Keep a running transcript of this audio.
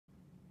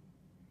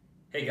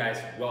Hey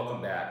guys,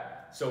 welcome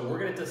back. So we're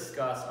going to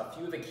discuss a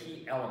few of the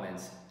key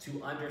elements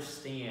to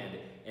understand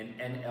an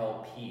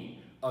NLP,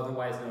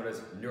 otherwise known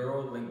as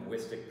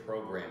Neuro-linguistic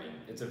programming.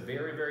 It's a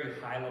very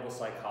high-level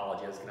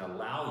psychology that's going to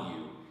allow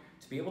you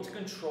to be able to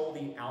control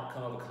the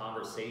outcome of a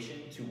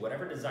conversation to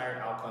whatever desired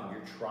outcome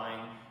you're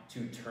trying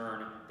to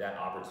turn that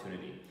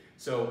opportunity.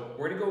 So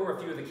we're going to go over a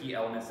few of the key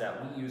elements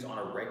that we use on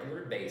a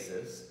regular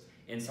basis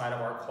inside of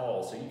our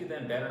calls so you can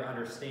then better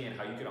understand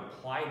how you can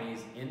apply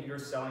these in your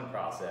selling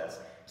process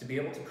to be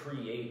able to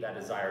create that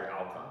desired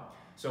outcome.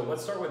 So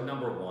let's start with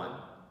number one.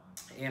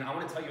 And I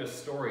want to tell you a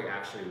story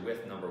actually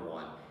with number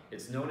one.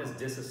 It's known as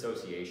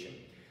disassociation.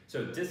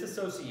 So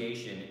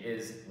disassociation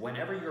is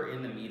whenever you're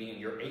in the meeting and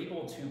you're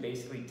able to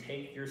basically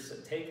take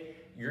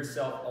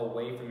yourself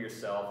away from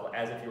yourself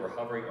as if you were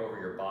hovering over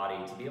your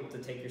body, to be able to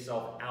take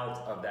yourself out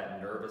of that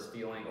nervous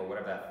feeling or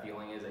whatever that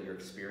feeling is that you're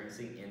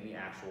experiencing in the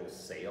actual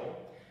sale.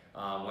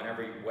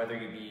 Whether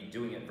you be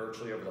doing it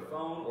virtually over the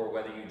phone or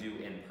whether you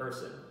do in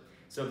person.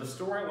 So the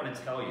story I want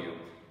to tell you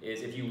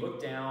is if you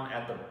look down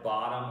at the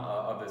bottom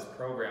of this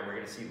program, we're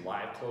going to see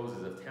live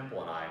closes of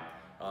Temple and I.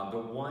 The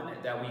one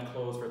that we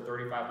close for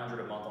 $3,500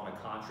 a month on a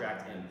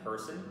contract in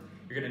person,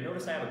 you're going to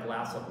notice I have a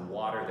glass of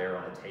water there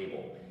on the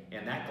table.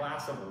 And that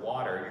glass of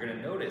water, you're going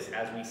to notice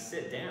as we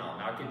sit down.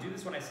 Now I can do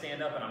this when I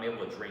stand up and I'm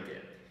able to drink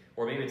it.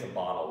 Or maybe it's a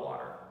bottle of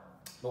water.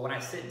 But when I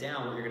sit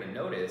down, what you're going to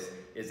notice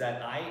is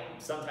that I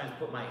sometimes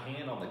put my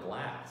hand on the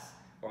glass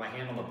or my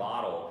hand on the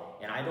bottle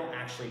and I don't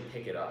actually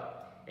pick it up.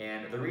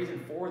 And the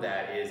reason for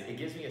that is it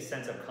gives me a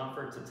sense of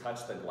comfort to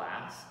touch the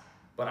glass,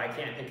 but I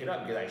can't pick it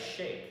up because I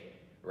shake,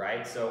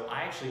 right? So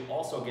I actually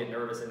also get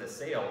nervous in the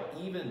sale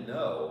even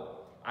though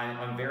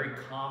I'm very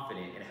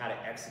confident in how to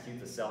execute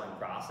the selling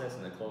process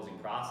and the closing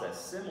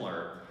process,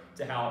 similar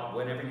to how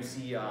whenever you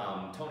see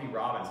Tony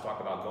Robbins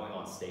talk about going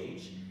on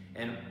stage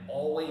and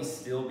always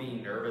still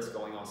being nervous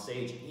going on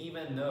stage,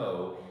 even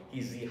though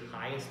he's the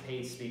highest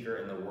paid speaker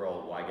in the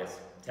world. Well, I guess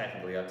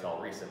technically up till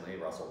recently,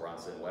 Russell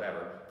Brunson,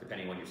 whatever,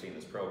 depending when you're seeing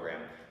this program.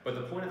 But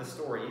the point of the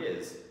story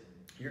is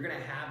you're gonna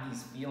have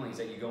these feelings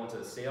that you go into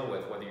the sale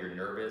with, whether you're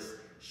nervous,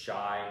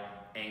 shy,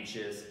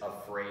 anxious,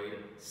 afraid,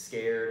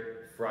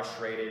 scared,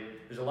 frustrated.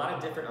 There's a lot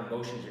of different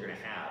emotions you're gonna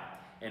have.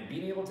 And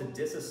being able to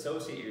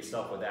disassociate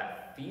yourself with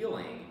that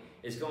feeling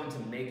is going to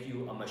make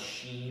you a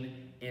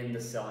machine in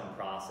the selling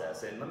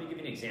process. And let me give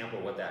you an example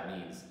of what that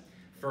means.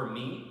 For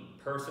me,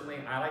 personally,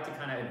 I like to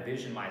kind of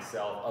envision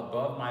myself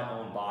above my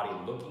own body,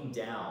 looking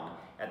down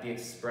at the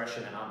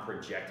expression that I'm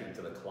projecting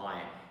to the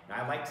client. And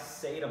I like to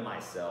say to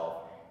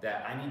myself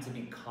that I need to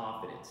be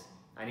confident.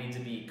 I need to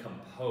be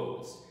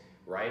composed,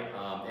 right?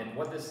 And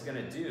what this is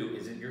gonna do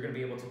is that you're gonna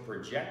be able to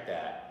project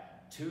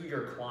that to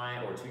your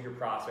client or to your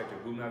prospect or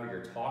whomever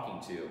you're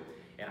talking to.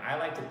 And I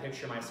like to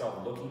picture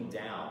myself looking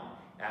down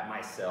at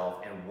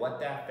myself and what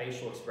that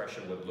facial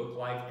expression would look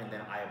like, and then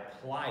I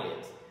apply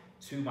it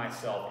to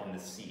myself in the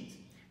seat.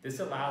 This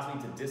allows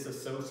me to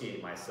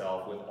disassociate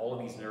myself with all of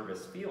these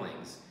nervous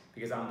feelings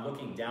because I'm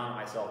looking down at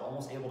myself,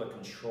 almost able to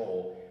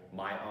control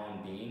my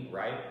own being,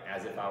 right?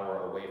 As if I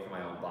were away from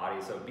my own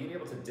body. So being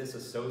able to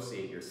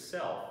disassociate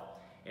yourself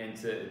and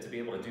to be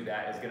able to do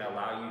that is gonna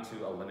allow you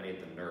to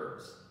eliminate the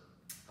nerves.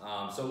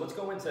 So let's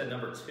go into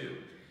number two.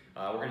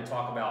 We're gonna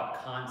talk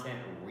about content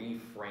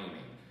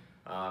reframing.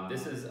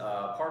 This is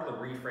part of the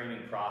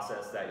reframing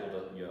process that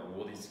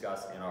we'll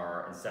discuss in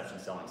our Inception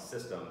Selling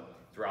System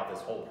throughout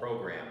this whole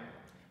program.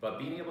 But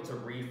being able to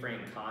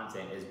reframe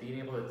content is being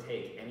able to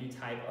take any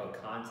type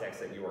of context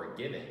that you are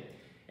given.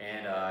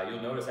 And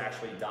you'll notice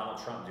actually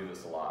Donald Trump do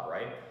this a lot,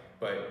 right?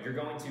 But you're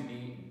going to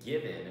be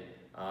given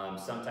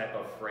some type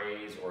of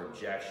phrase or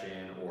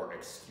objection or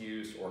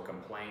excuse or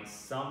complaint,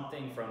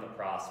 something from the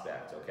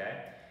prospect,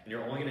 okay? And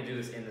you're only gonna do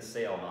this in the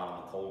sale, not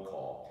on the cold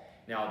call.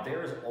 Now,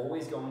 there is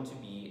always going to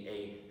be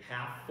a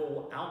half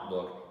full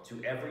outlook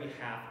to every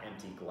half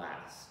empty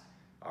glass.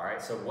 All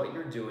right, so what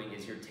you're doing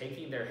is you're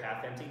taking their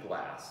half empty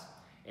glass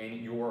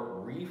and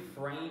you're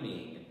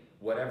reframing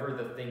whatever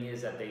the thing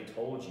is that they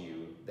told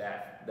you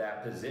that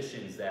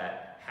positions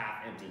that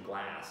half empty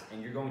glass,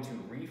 and you're going to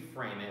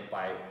reframe it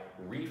by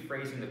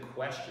rephrasing the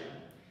question,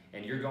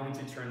 and you're going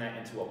to turn that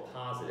into a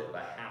positive,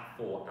 a half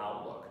full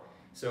outlook.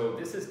 So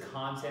this is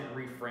content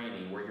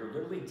reframing, where you're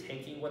literally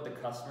taking what the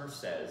customer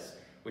says,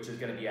 which is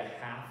going to be a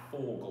half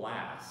full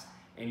glass,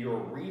 and you're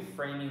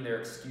reframing their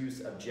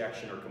excuse,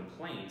 objection, or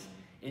complaint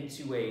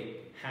into a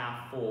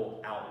half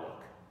full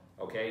outlook,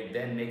 okay?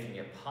 Then making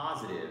it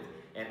positive,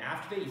 and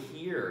after they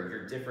hear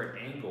your different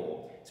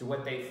angle to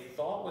what they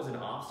thought was an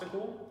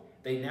obstacle,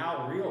 they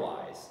now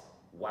realize,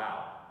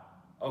 wow,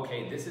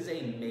 okay, this is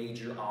a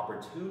major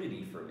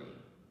opportunity for me,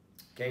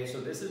 okay?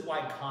 So this is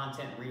why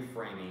content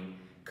reframing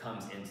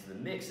comes into the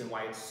mix and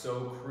why it's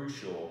so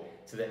crucial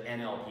to the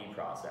NLP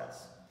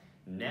process.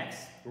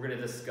 Next, we're going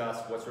to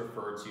discuss what's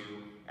referred to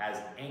as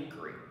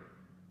anchoring.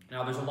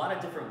 Now, there's a lot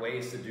of different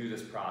ways to do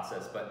this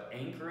process, but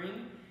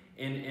anchoring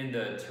in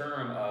the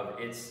term of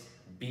its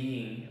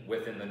being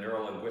within the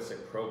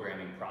neuro-linguistic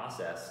programming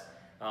process,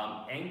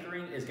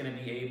 anchoring is going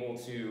to be able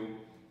to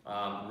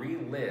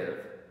relive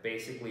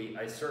basically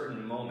a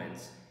certain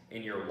moment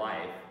in your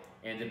life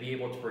and to be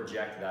able to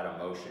project that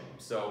emotion.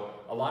 So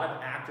a lot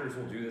of actors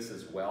will do this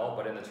as well,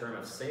 but in the term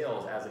of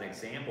sales, as an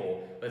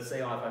example, let's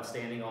say if I'm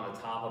standing on the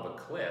top of a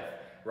cliff,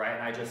 right,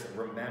 and I just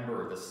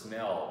remember the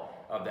smell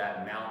of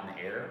that mountain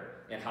air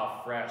and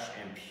how fresh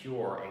and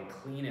pure and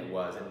clean it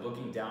was, and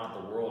looking down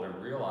at the world and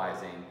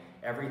realizing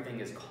everything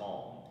is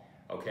calm,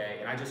 okay?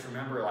 And I just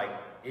remember like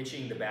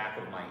itching the back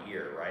of my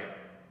ear, right?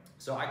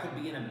 So I could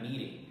be in a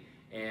meeting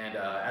and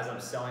as I'm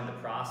selling the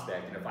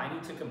prospect, and if I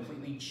need to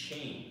completely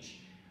change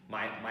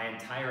my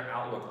entire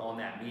outlook on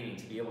that meeting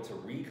to be able to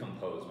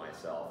recompose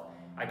myself,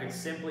 I could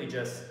simply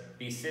just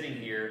be sitting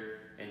here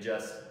and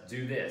just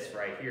do this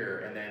right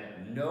here, and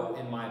then know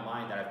in my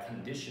mind that I've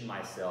conditioned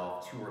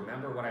myself to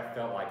remember what I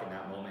felt like in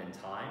that moment in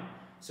time.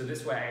 So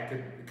this way I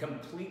could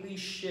completely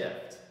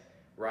shift,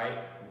 right,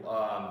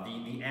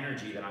 the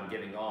energy that I'm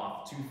giving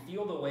off to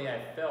feel the way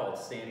I felt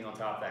standing on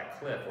top of that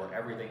cliff where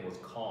everything was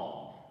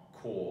calm,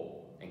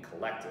 cool, and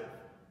collective.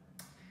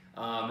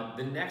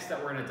 The next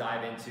that we're going to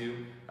dive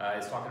into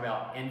is talking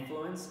about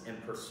influence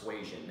and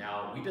persuasion.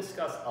 Now, we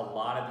discussed a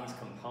lot of these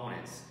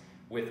components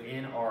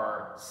within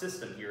our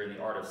system here in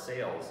the art of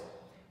sales,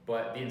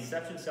 but the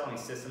Inception Selling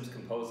System is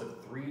composed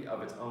of 3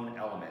 of its own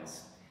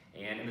elements.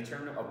 And in the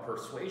term of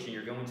persuasion,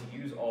 you're going to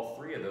use all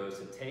 3 of those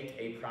to take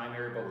a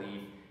primary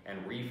belief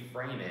and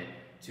reframe it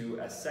to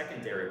a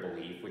secondary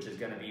belief, which is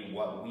going to be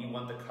what we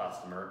want the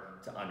customer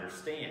to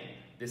understand.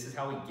 This is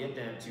how we get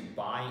them to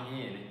buy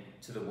in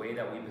to the way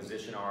that we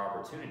position our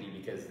opportunity,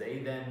 because they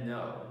then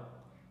know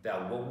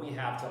that what we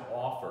have to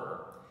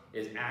offer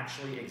is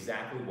actually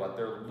exactly what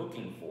they're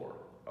looking for,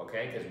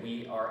 okay? Because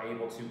we are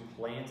able to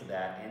plant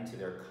that into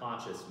their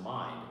conscious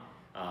mind.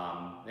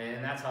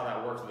 And that's how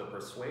that works with the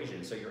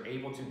persuasion. So you're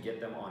able to get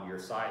them on your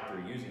side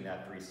through using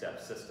that 3-step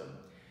system.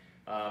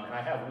 And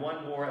I have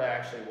one more that I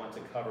actually want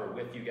to cover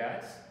with you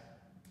guys.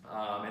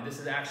 And this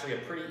is actually a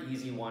pretty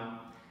easy one.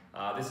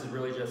 This is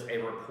really just a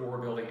rapport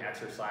building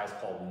exercise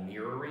called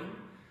mirroring.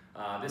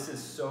 This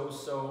is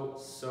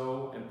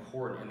so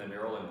important in the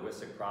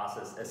neuro-linguistic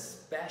process,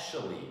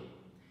 especially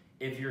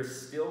if you're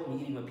still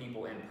meeting with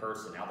people in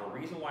person. Now, the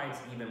reason why it's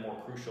even more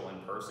crucial in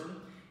person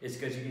is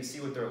because you can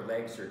see what their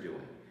legs are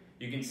doing.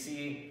 You can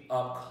see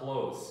up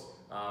close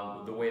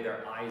the way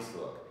their eyes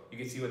look. You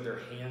can see what their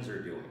hands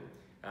are doing.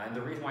 And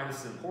the reason why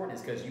this is important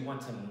is because you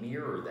want to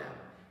mirror them.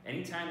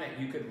 Anytime that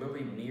you could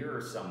literally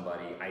mirror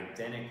somebody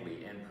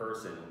identically in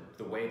person,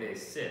 the way they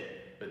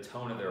sit, the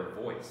tone of their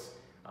voice,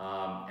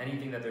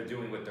 anything that they're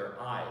doing with their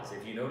eyes.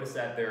 If you notice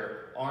that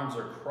their arms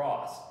are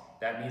crossed,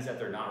 that means that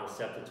they're not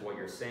receptive to what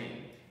you're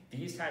saying.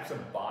 These types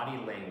of body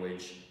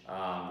language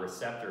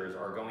receptors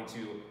are going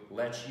to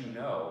let you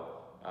know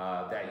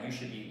that you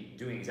should be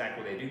doing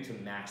exactly what they do to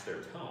match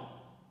their tone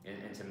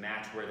and to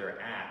match where they're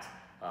at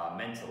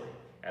mentally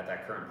at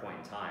that current point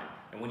in time.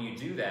 And when you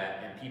do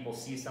that and people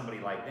see somebody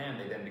like them,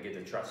 they then begin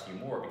to trust you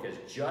more, because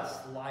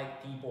just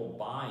like people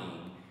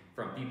buying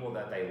from people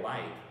that they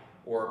like,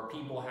 or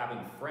people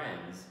having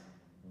friends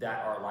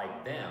that are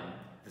like them,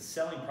 the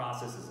selling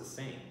process is the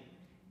same.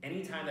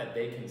 Anytime that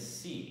they can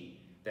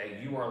see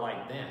that you are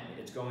like them,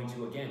 it's going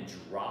to, again,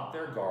 drop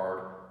their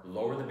guard,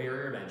 lower the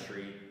barrier of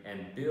entry,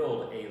 and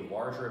build a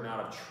larger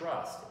amount of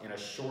trust in a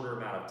shorter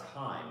amount of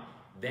time,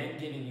 then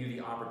giving you the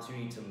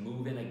opportunity to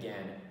move in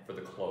again for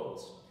the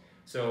close.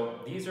 So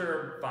these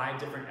are 5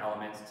 different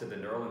elements to the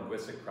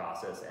neuro-linguistic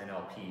process,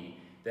 NLP,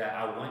 that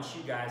I want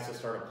you guys to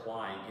start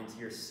applying into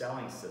your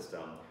selling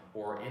system,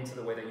 or into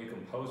the way that you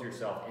compose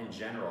yourself in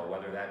general,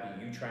 whether that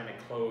be you trying to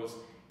close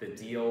the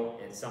deal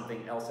in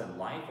something else in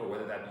life, or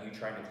whether that be you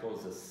trying to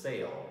close the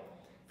sale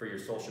for your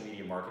social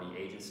media marketing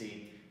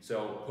agency.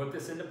 So put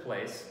this into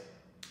place.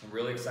 I'm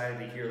really excited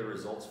to hear the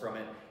results from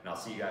it, and I'll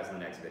see you guys in the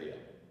next video.